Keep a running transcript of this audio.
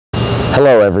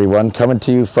Hello everyone, coming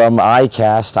to you from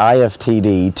ICAST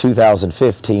IFTD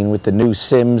 2015 with the new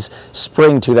Simms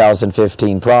Spring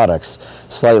 2015 products.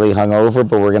 Slightly hungover,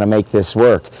 but we're going to make this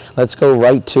work. Let's go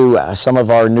right to some of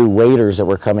our new waders that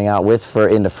we're coming out with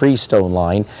in the Freestone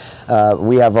line.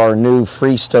 We have our new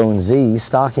Freestone Z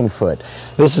stocking foot.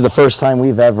 This is the first time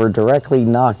we've ever directly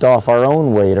knocked off our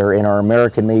own wader in our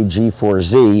American-made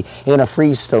G4Z in a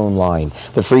Freestone line.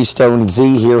 The Freestone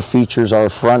Z here features our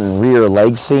front and rear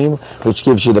leg seam, which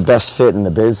gives you the best fit in the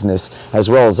business, as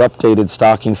well as updated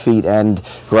stocking feet and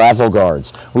gravel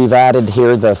guards. We've added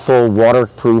here the full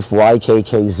waterproof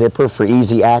YKK zipper for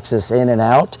easy access in and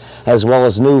out, as well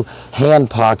as new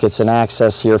hand pockets and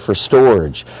access here for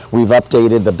storage. We've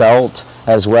updated the belt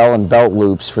as well and belt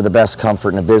loops for the best comfort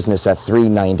in the business at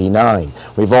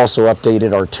 $399. We've also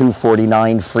updated our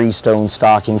 $249 Freestone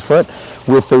stocking foot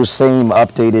with those same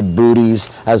updated booties,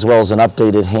 as well as an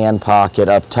updated hand pocket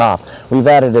up top. We've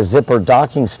added a zipper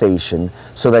docking station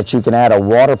so that you can add a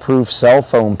waterproof cell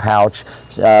phone pouch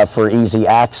for easy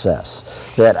access.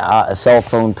 That cell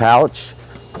phone pouch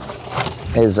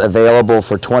is available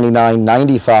for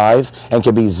 $29.95 and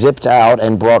can be zipped out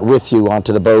and brought with you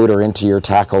onto the boat or into your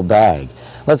tackle bag.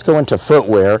 Let's go into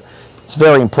footwear. It's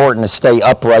very important to stay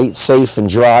upright, safe, and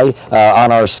dry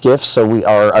on our skiffs. So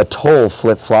our Atoll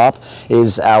flip-flop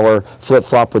is our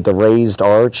flip-flop with the raised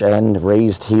arch and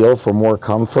raised heel for more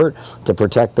comfort, to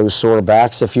protect those sore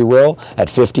backs, if you will. At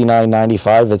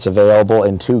 $59.95, it's available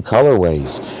in 2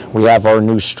 colorways. We have our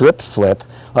new strip flip,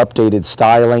 updated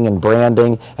styling and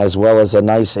branding, as well as a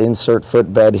nice insert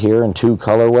footbed here in 2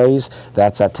 colorways.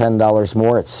 That's at $10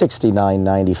 more at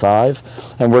 $69.95.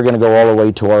 And we're going to go all the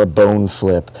way to our bone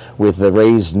flip with the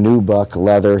raised nubuck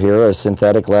leather here, a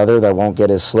synthetic leather that won't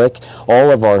get as slick.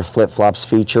 All of our flip-flops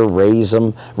feature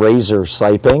razor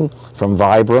siping from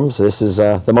Vibrams. This is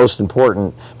the most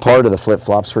important part of the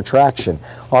flip-flops for traction.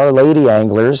 Our lady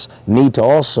anglers need to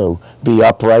also be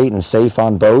upright and safe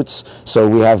on boats, so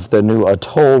we have the new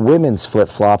Atoll women's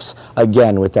flip-flops,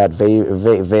 again with that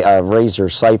razor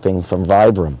siping from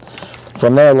Vibram.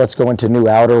 From there, let's go into new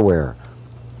outerwear.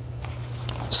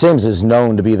 Simms is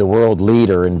known to be the world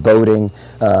leader in boating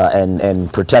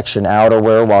and protection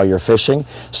outerwear while you're fishing.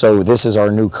 So this is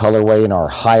our new colorway in our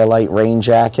Highlight rain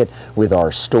jacket with our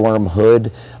Storm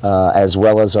hood, as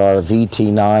well as our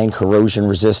VT9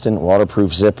 corrosion-resistant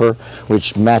waterproof zipper,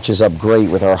 which matches up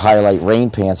great with our Highlight rain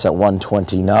pants at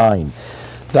 $129.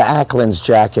 The Acklands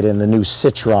jacket in the new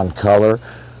Citron color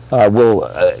will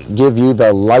give you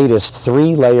the lightest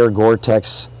 3-layer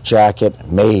Gore-Tex jacket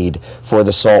made for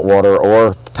the saltwater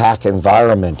or pack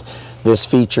environment. This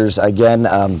features, again,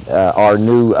 our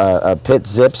new pit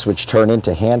zips, which turn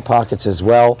into hand pockets as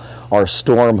well, our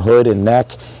Storm hood and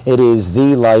neck. It is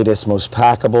the lightest, most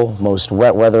packable, most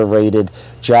wet weather rated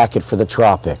jacket for the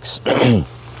tropics.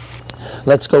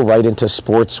 Let's go right into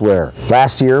sportswear.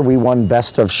 Last year we won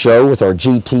Best of Show with our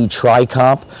GT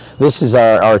Tri-Comp. This is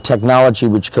our technology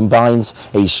which combines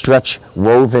a stretch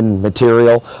woven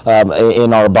material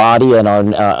in our body and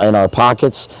in our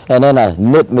pockets, and then a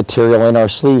knit material in our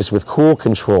sleeves with cool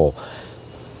control.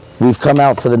 We've come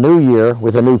out for the new year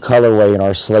with a new colorway in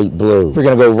our slate blue. We're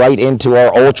going to go right into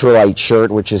our ultralight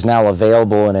shirt, which is now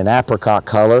available in an apricot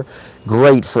color.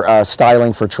 Great for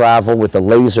styling for travel with the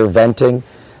laser venting,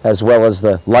 as well as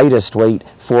the lightest weight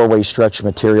 4-way stretch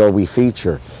material we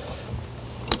feature.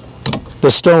 The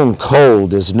Stone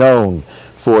Cold is known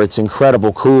for its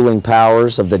incredible cooling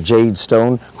powers of the jade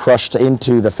stone crushed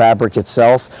into the fabric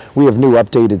itself. We have new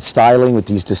updated styling with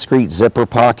these discreet zipper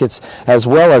pockets, as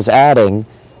well as adding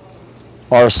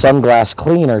our sunglass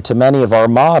cleaner to many of our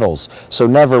models. So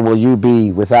never will you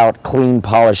be without clean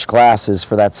polished glasses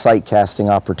for that sight casting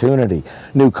opportunity.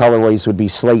 New colorways would be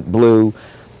slate blue,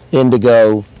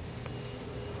 indigo,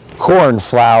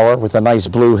 cornflower with a nice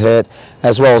blue hit,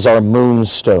 as well as our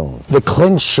moonstone. The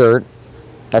clinch shirt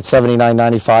at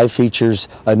 $79.95 features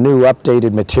a new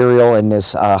updated material in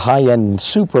this high-end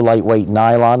super lightweight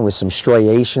nylon with some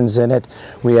striations in it.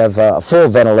 We have full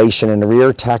ventilation in the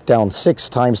rear, tacked down 6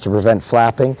 times to prevent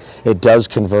flapping. It does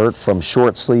convert from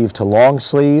short sleeve to long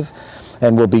sleeve,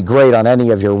 and will be great on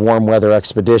any of your warm weather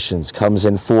expeditions. Comes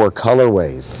in 4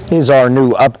 colorways. Is our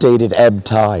new updated Ebb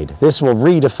Tide. This will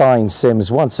redefine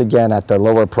Simms once again at the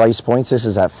lower price points. This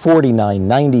is at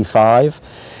 $49.95.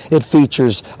 It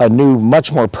features a new,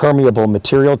 much more permeable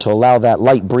material to allow that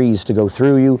light breeze to go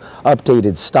through you,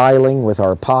 updated styling with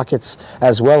our pockets,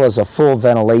 as well as a full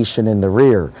ventilation in the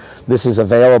rear. This is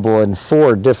available in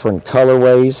 4 different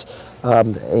colorways.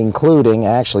 Including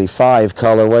actually 5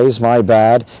 colorways, my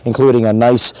bad, including a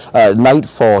nice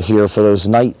nightfall here for those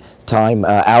nighttime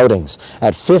outings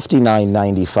at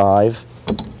 $59.95.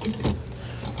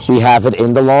 We have it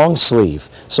in the long sleeve.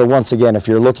 So once again, if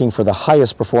you're looking for the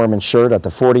highest performance shirt at the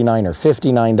 $49 or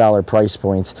 $59 price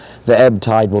points, the Ebb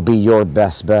Tide will be your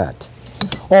best bet.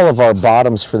 All of our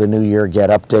bottoms for the new year get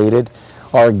updated.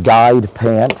 Our Guide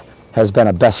pant has been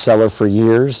a bestseller for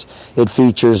years. It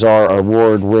features our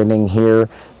award-winning here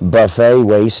buffet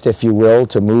waist, if you will,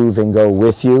 to move and go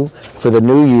with you. For the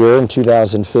new year in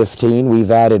 2015, we've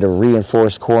added a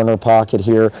reinforced corner pocket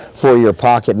here for your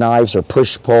pocket knives or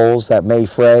push poles that may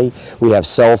fray. We have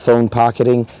cell phone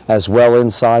pocketing as well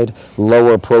inside,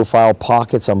 lower profile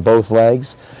pockets on both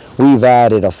legs. We've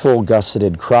added a full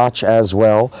gusseted crotch as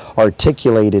well,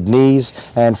 articulated knees,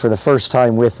 and for the first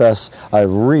time with us, a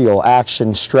real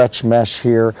action stretch mesh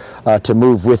here to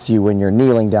move with you when you're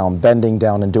kneeling down, bending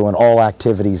down, and doing all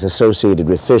activities associated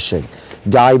with fishing.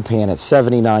 Guide pant at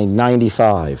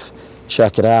 $79.95.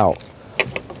 Check it out.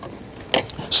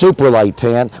 Super light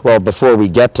pant, well, before we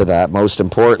get to that, most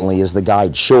importantly is the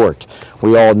Guide short.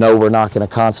 We all know we're not going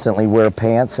to constantly wear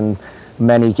pants in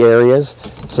many areas,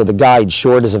 so the Guide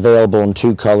short is available in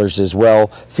 2 colors as well.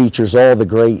 Features all the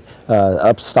great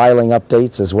styling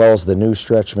updates as well as the new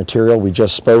stretch material we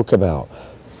just spoke about.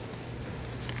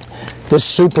 This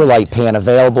super light pant,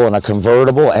 available in a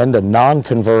convertible and a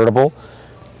non-convertible,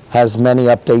 has many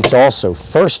updates also,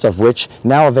 first of which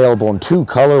now available in 2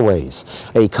 colorways.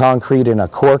 A concrete and a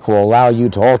cork will allow you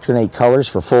to alternate colors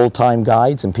for full-time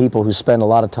guides and people who spend a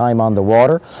lot of time on the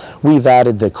water. We've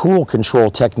added the cool control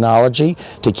technology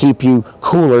to keep you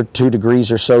cooler 2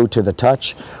 degrees or so to the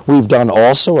touch. We've done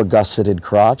also a gusseted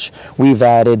crotch. We've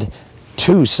added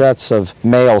 2 sets of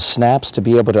male snaps to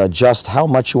be able to adjust how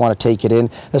much you want to take it in,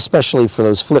 especially for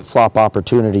those flip-flop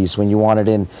opportunities when you want it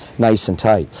in nice and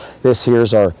tight. This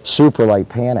here's our super light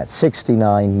pant at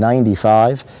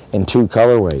 $69.95 in 2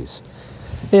 colorways.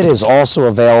 It is also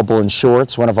available in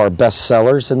shorts, one of our best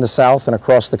sellers in the South and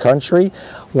across the country.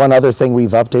 One other thing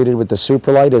we've updated with the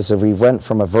Superlight is that we went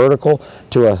from a vertical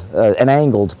to an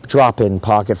angled drop-in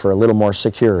pocket for a little more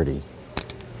security.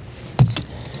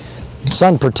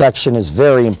 Sun protection is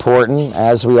very important.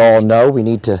 As we all know, we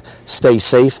need to stay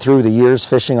safe through the years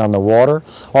fishing on the water.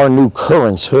 Our new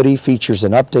Currents hoodie features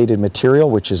an updated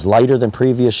material which is lighter than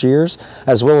previous years,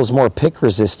 as well as more pick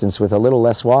resistance with a little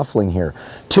less waffling here.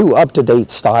 2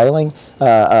 up-to-date styling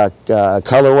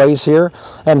colorways here.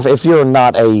 And if you're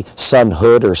not a Sun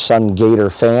Hood or Sun Gator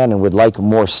fan and would like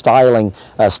more stylish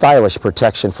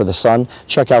protection for the sun,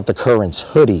 check out the Currents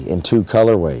hoodie in 2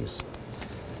 colorways.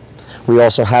 We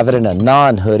also have it in a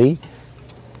non-hoodie,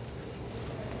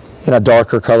 in a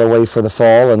darker colorway for the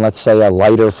fall, and let's say a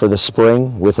lighter for the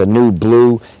spring, with a new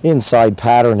blue inside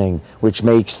patterning, which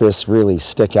makes this really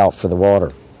stick out for the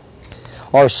water.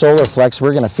 Our Solar Flex,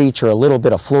 we're going to feature a little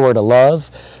bit of Florida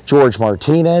love. George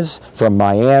Martinez from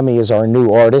Miami is our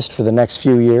new artist for the next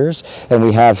few years, and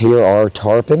we have here our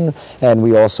tarpon, and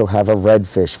we also have a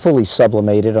redfish, fully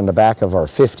sublimated on the back of our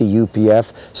 50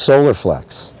 UPF Solar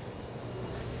Flex.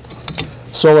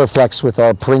 Solar Flex with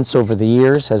our prints over the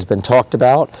years has been talked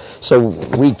about, so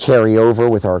we carry over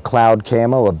with our cloud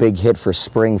camo, a big hit for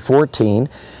spring 14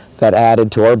 that added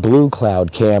to our blue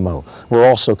cloud camo. We're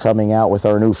also coming out with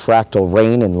our new fractal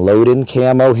rain and load-in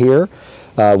camo here,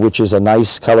 which is a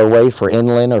nice colorway for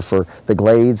inland or for the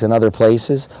glades and other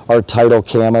places. Our Tidal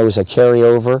camo is a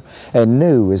carryover, and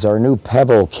new is our new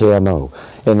pebble camo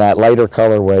in that lighter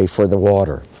colorway for the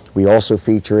water. We also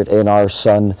feature it in our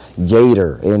Sun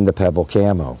Gator in the pebble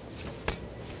camo.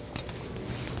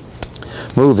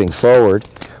 Moving forward,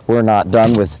 we're not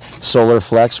done with Solar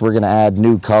Flex. We're going to add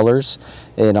new colors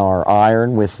in our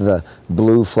iron with the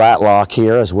blue flat lock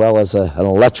here, as well as an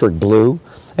electric blue.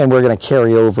 And we're going to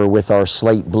carry over with our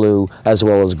slate blue as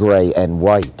well as gray and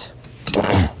white.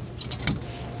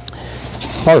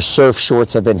 Our surf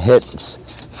shorts have been hits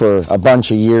for a bunch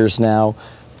of years now.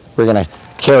 We're going to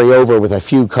carry over with a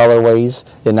few colorways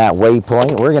in that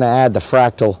waypoint. We're going to add the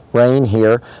fractal rain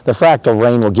here. The fractal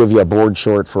rain will give you a board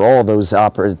short for all those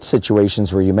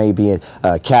situations where you may be in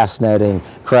cast netting,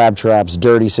 crab traps,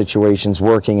 dirty situations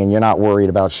working, and you're not worried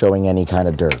about showing any kind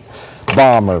of dirt.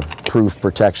 Bomber proof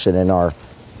protection in our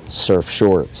surf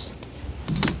shorts.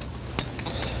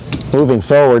 Moving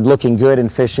forward, looking good in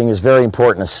fishing is very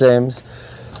important to Sims.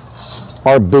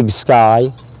 Our Big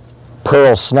Sky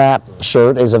Pearl Snap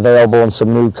shirt is available in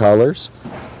some new colors.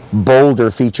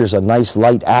 Boulder features a nice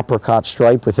light apricot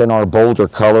stripe within our Boulder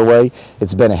colorway.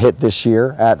 It's been a hit this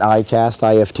year at ICAST,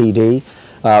 IFTD.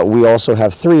 We also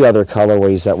have 3 other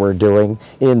colorways that we're doing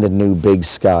in the new Big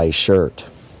Sky shirt.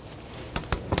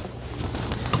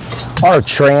 Our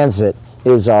Transit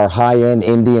is our high-end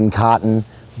Indian cotton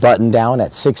button down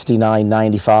at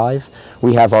 $69.95.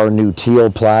 We have our new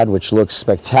teal plaid, which looks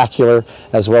spectacular,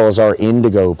 as well as our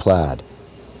indigo plaid.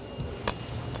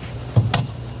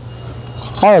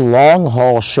 Our long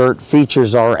haul shirt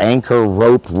features our anchor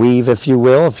rope weave, if you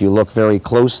will. If you look very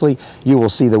closely, you will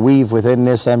see the weave within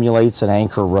this emulates an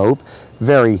anchor rope.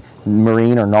 Very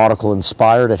marine or nautical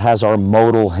inspired. It has our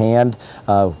modal hand,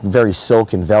 very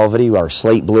silk and velvety. Our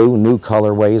slate blue, new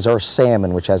colorways, our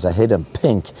salmon, which has a hidden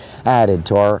pink added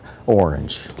to our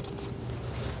orange.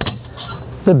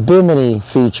 The bimini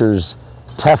features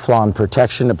Teflon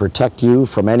protection to protect you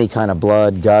from any kind of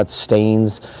blood, guts,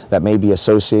 stains that may be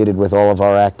associated with all of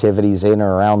our activities in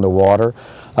or around the water.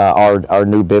 Our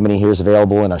new bimini here is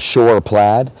available in a shore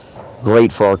plaid,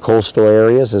 great for our coastal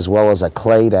areas, as well as a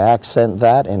clay to accent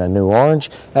that in a new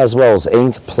orange, as well as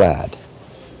ink plaid.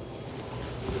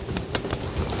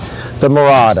 The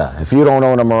Murata. If you don't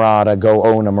own a Murata, go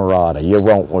own a Murata. You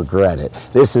won't regret it.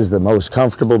 This is the most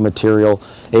comfortable material.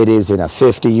 It is in a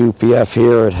 50 UPF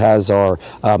here. It has our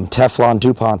Teflon,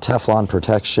 DuPont Teflon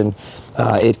protection.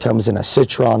 It comes in a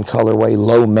citron colorway,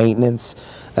 low maintenance.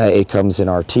 It comes in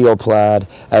our teal plaid,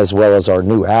 as well as our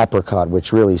new apricot,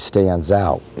 which really stands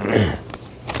out.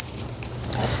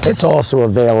 It's also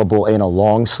available in a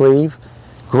long sleeve.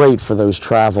 Great for those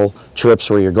travel trips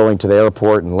where you're going to the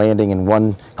airport and landing in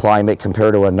one climate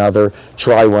compared to another.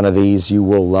 Try one of these, you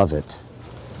will love it.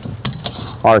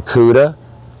 Our Cuda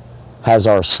has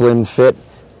our slim fit,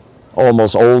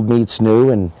 almost old meets new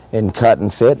in cut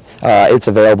and fit. It's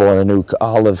available in a new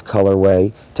olive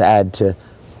colorway to add to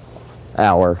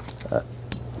our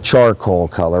charcoal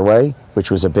colorway,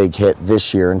 which was a big hit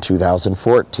this year in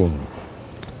 2014.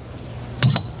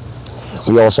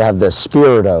 We also have the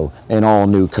Spirito in all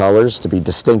new colors to be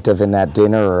distinctive in that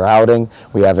dinner or outing.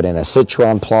 We have it in a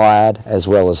citron plaid, as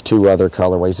well as two other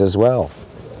colorways as well.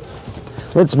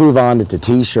 Let's move on to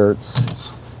t-shirts.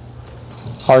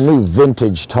 Our new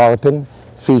vintage tarpon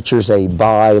features a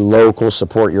buy local,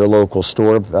 support your local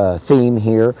store theme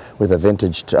here with a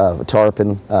vintage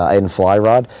tarpon and fly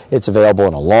rod. It's available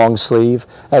in a long sleeve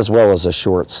as well as a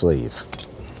short sleeve.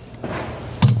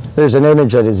 There's an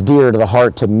image that is dear to the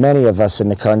heart to many of us in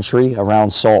the country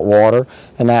around salt water,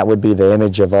 and that would be the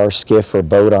image of our skiff or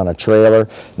boat on a trailer.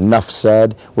 Enough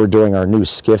said. We're doing our new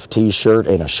skiff t-shirt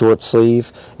in a short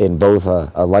sleeve in both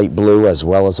a light blue as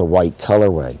well as a white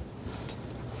colorway.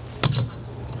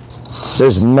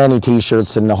 There's many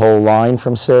t-shirts in the whole line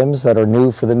from Simms that are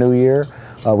new for the new year.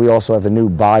 We also have a new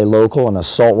buy local and a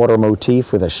saltwater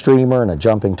motif with a streamer and a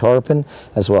jumping tarpon,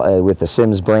 as well with the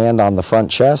Simms brand on the front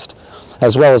chest,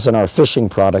 as well as in our fishing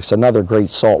products, another great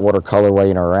saltwater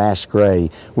colorway in our ash gray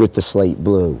with the slate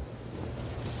blue.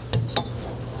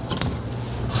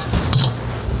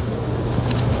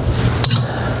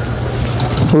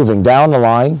 Moving down the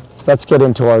line, let's get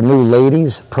into our new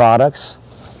ladies products.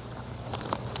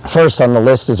 First on the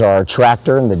list is our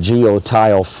Attractor and the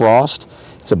Geotile Frost.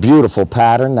 It's a beautiful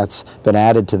pattern that's been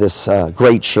added to this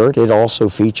great shirt. It also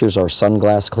features our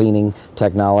sunglass cleaning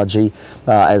technology,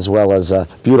 as well as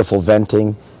beautiful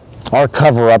venting. Our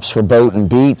cover-ups for boat and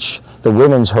beach. The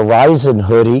women's Horizon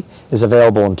hoodie is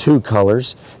available in two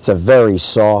colors. It's a very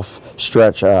soft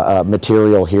stretch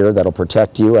material here that'll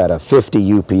protect you at a 50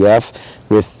 UPF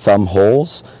with thumb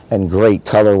holes and great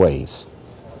colorways.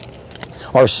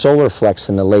 Our Solar Flex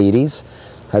in the ladies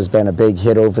has been a big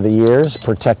hit over the years.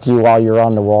 Protect you while you're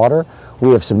on the water.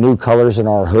 We have some new colors in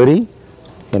our hoodie,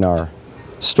 in our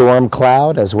Storm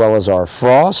Cloud, as well as our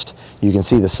Frost. You can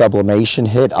see the sublimation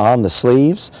hit on the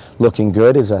sleeves. Looking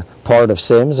good as a part of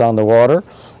Simms on the water,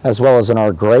 as well as in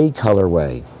our gray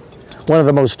colorway. One of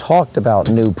the most talked about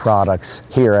new products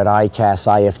here at ICAST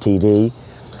IFTD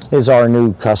is our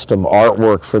new custom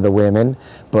artwork for the women,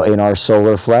 but in our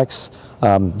Solar Flex.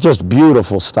 Just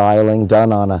beautiful styling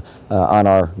done on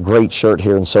our great shirt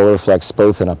here in Solar Flex,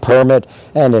 both in a permit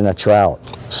and in a trout.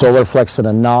 Solar Flex in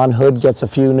a non-hood gets a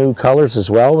few new colors as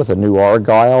well, with a new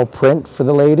Argyle print for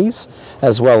the ladies,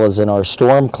 as well as in our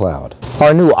Storm Cloud.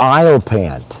 Our new Isle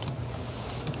pant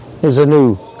is a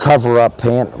new cover-up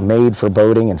pant made for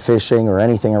boating and fishing or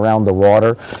anything around the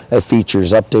water. It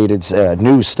features updated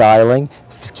new styling,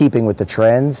 keeping with the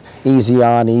trends, easy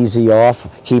on, easy off,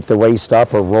 keep the waist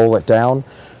up or roll it down.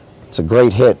 It's a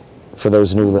great hit for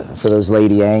those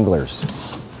lady anglers.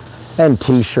 And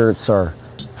t-shirts are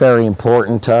very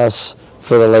important to us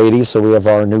for the ladies, so we have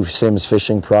our new Simms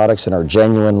fishing products and our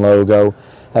genuine logo,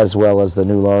 as well as the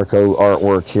new Larco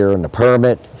artwork here in the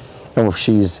permit, and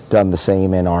she's done the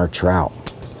same in our trout.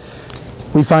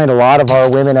 We find a lot of our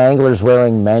women anglers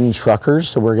wearing men truckers,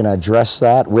 so we're going to address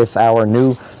that with our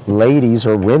new ladies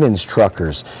or women's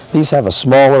truckers. These have a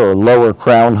smaller or lower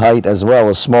crown height as well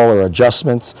as smaller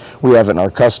adjustments. We have in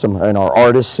our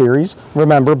artist series.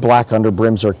 Remember, black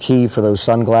underbrims are key for those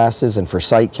sunglasses and for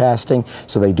sight casting,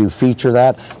 so they do feature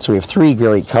that. So we have 3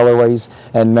 great colorways,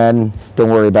 and men, don't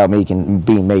worry about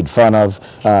being made fun of.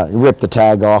 Rip the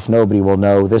tag off, nobody will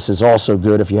know. This is also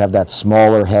good if you have that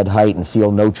smaller head height and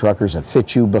feel no truckers have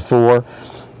fit you before.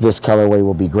 This colorway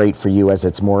will be great for you as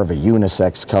it's more of a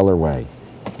unisex colorway.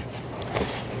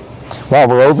 While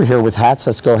we're over here with hats,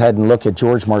 let's go ahead and look at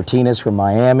George Martinez from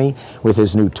Miami with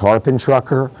his new tarpon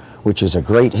trucker, which is a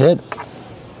great hit.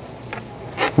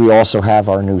 We also have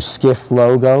our new Skiff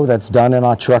logo that's done in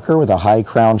our trucker with a high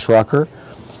crown trucker.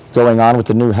 Going on with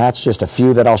the new hats, just a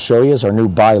few that I'll show you is our new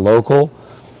Buy Local,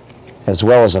 as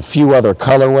well as a few other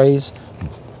colorways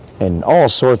and all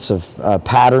sorts of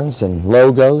patterns and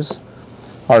logos.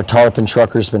 Our tarpon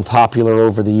trucker's been popular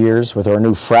over the years with our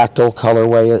new fractal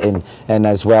colorway and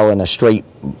as well in a straight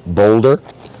boulder.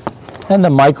 And the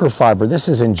microfiber, this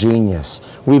is ingenious.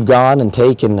 We've gone and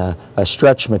taken a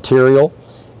stretch material,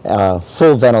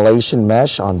 full ventilation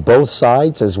mesh on both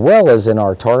sides, as well as in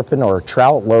our tarpon or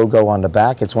trout logo on the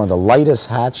back. It's one of the lightest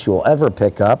hats you'll ever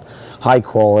pick up. High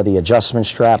quality adjustment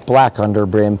strap, black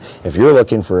underbrim. If you're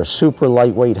looking for a super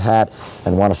lightweight hat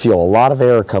and want to feel a lot of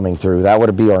air coming through, that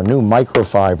would be our new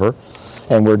microfiber.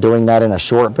 And we're doing that in a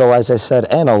short bill, as I said,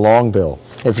 and a long bill.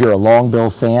 If you're a long bill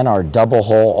fan, our double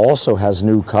hull also has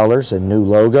new colors and new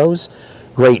logos.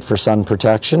 Great for sun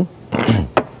protection.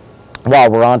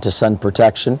 While we're on to sun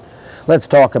protection, let's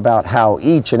talk about how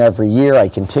each and every year I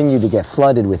continue to get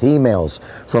flooded with emails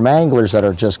from anglers that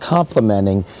are just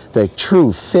complimenting the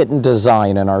true fit and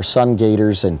design in our sun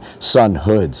gaiters and sun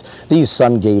hoods. These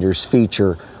sun gaiters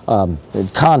feature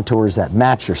contours that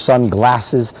match your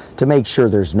sunglasses to make sure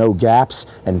there's no gaps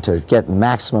and to get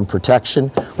maximum protection.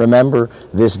 Remember,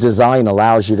 this design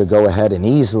allows you to go ahead and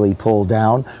easily pull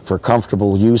down for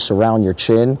comfortable use around your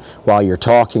chin while you're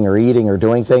talking or eating or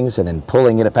doing things, and then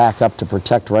pulling it back up to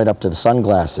protect right up to the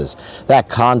sunglasses. That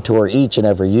contour each and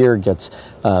every year gets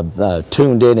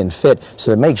tuned in and fit,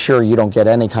 so to make sure you don't get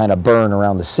any kind of burn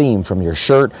around the seam from your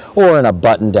shirt or in a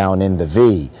button down in the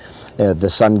V. The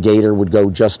sun gaiter would go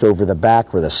just over the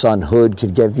back, where the sun hood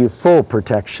could give you full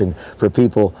protection for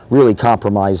people really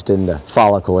compromised in the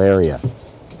follicle area.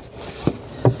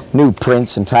 New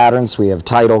prints and patterns, we have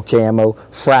Tidal Camo,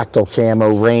 Fractal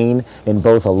Camo, Rain in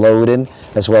both a load-in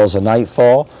as well as a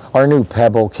nightfall. Our new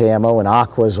Pebble Camo and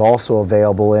Aqua is also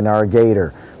available in our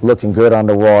gaiter. Looking good on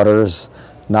the waters,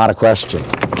 not a question.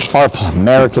 Our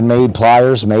American-made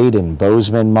pliers made in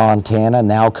Bozeman, Montana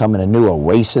now come in a new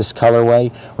Oasis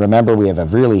colorway. Remember, we have a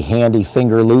really handy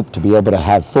finger loop to be able to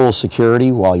have full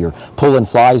security while you're pulling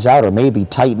flies out or maybe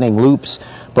tightening loops,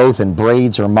 both in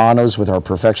braids or monos with our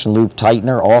Perfection Loop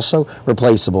Tightener. Also,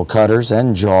 replaceable cutters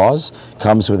and jaws.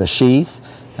 Comes with a sheath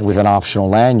and with an optional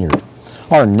lanyard.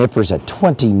 Our nippers at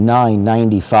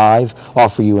 $29.95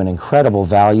 offer you an incredible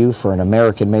value for an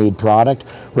American-made product.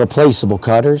 Replaceable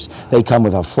cutters. They come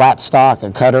with a flat stock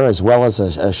cutter as well as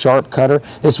a sharp cutter.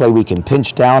 This way we can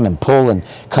pinch down and pull and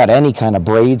cut any kind of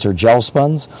braids or gel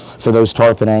spuns. For those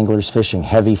tarpon anglers fishing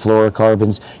heavy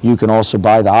fluorocarbons, you can also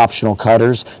buy the optional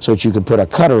cutters so that you can put a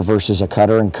cutter versus a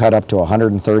cutter and cut up to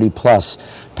 130+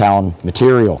 pound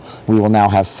material. We will now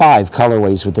have 5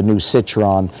 colorways with the new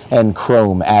Citron and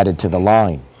Chrome added to the line.